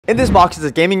In this box is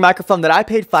a gaming microphone that I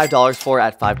paid $5 for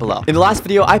at Five Below. In the last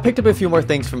video, I picked up a few more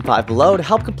things from Five Below to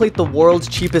help complete the world's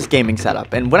cheapest gaming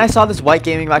setup. And when I saw this white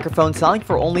gaming microphone selling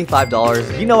for only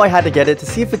 $5, you know I had to get it to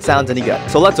see if it sounds any good.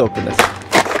 So let's open this.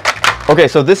 Okay,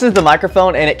 so this is the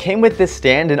microphone and it came with this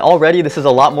stand, and already this is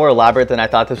a lot more elaborate than I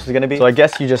thought this was gonna be. So I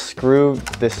guess you just screw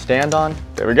this stand on.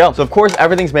 There we go. So of course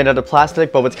everything's made out of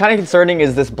plastic, but what's kind of concerning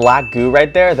is this black goo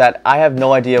right there that I have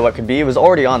no idea what could be. It was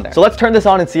already on there. So let's turn this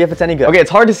on and see if it's any good. Okay, it's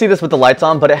hard to see this with the lights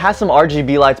on, but it has some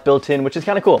RGB lights built in, which is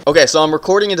kind of cool. Okay, so I'm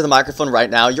recording into the microphone right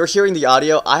now. You're hearing the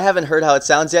audio. I haven't heard how it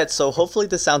sounds yet, so hopefully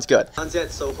this sounds good.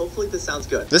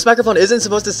 This microphone isn't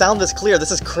supposed to sound this clear.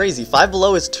 This is crazy. Five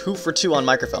Below is 2 for 2 on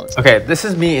microphones. Okay, this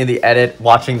is me in the edit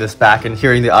watching this back and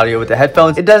hearing the audio with the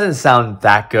headphones. It doesn't sound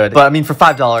that good, but I mean for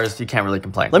 $5 you can't really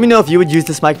complain. Let me know if you would use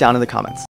this mic down in the comments.